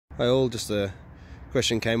Hi all, just a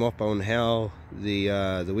question came up on how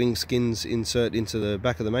the wing skins insert into the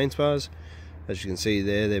back of the main spars. As you can see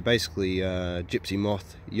there, they're basically Gypsy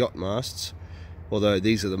Moth yacht masts, although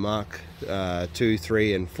these are the Mark 2,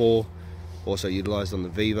 3 and 4, also utilised on the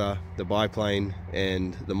Viva, the biplane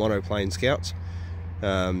and the monoplane Scouts.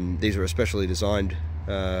 These are a specially designed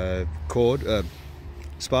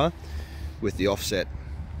spar with the offset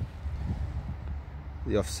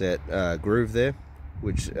groove there,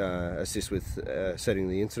 which assists with setting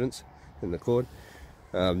the incidence in the cord.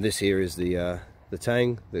 This here is the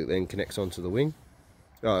tang that then connects onto the wing,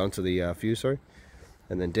 onto the fuse, sorry.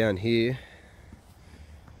 And then down here,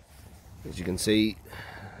 as you can see,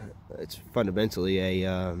 it's fundamentally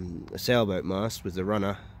a sailboat mast with the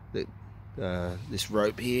runner that this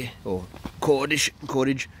rope here, or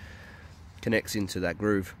cordage, connects into that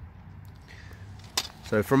groove.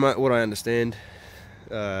 So from what I understand,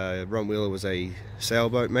 Ron Wheeler was a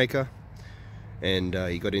sailboat maker, and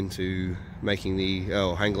he got into making the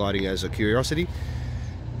hang gliding as a curiosity.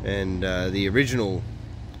 And the original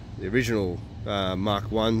Mark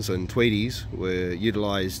 1s and Tweedies were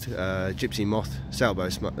utilised Gypsy Moth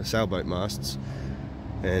sailboat masts,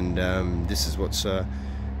 and this is what's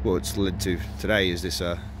led to today is this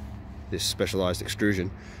specialised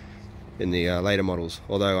extrusion in the later models.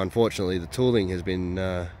 Although unfortunately the tooling has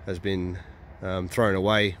been thrown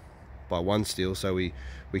away by One Steel, so we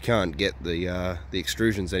can't get the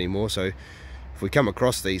extrusions anymore. So if we come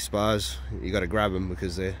across these spars, you got to grab them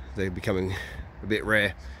because they're becoming a bit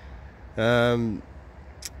rare. Other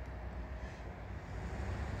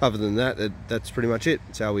than that, that's pretty much it.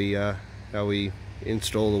 It's how we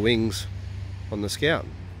install the wings on the Scout.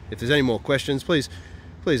 If there's any more questions, please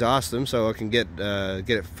ask them so I can get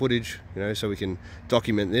it footage, so we can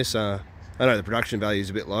document this. I know the production value is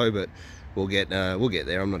a bit low, but we'll get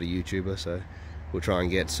there. I'm not a YouTuber, so we'll try and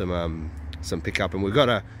get some pickup, and we've got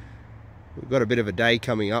a bit of a day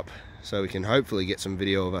coming up, so we can hopefully get some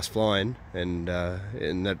video of us flying, and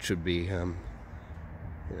that should be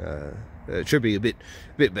it should be a bit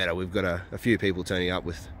better. We've got a few people turning up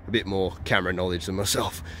with a bit more camera knowledge than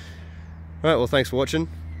myself. All right, well, thanks for watching,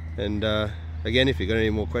 and again, if you've got any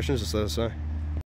more questions, just let us know.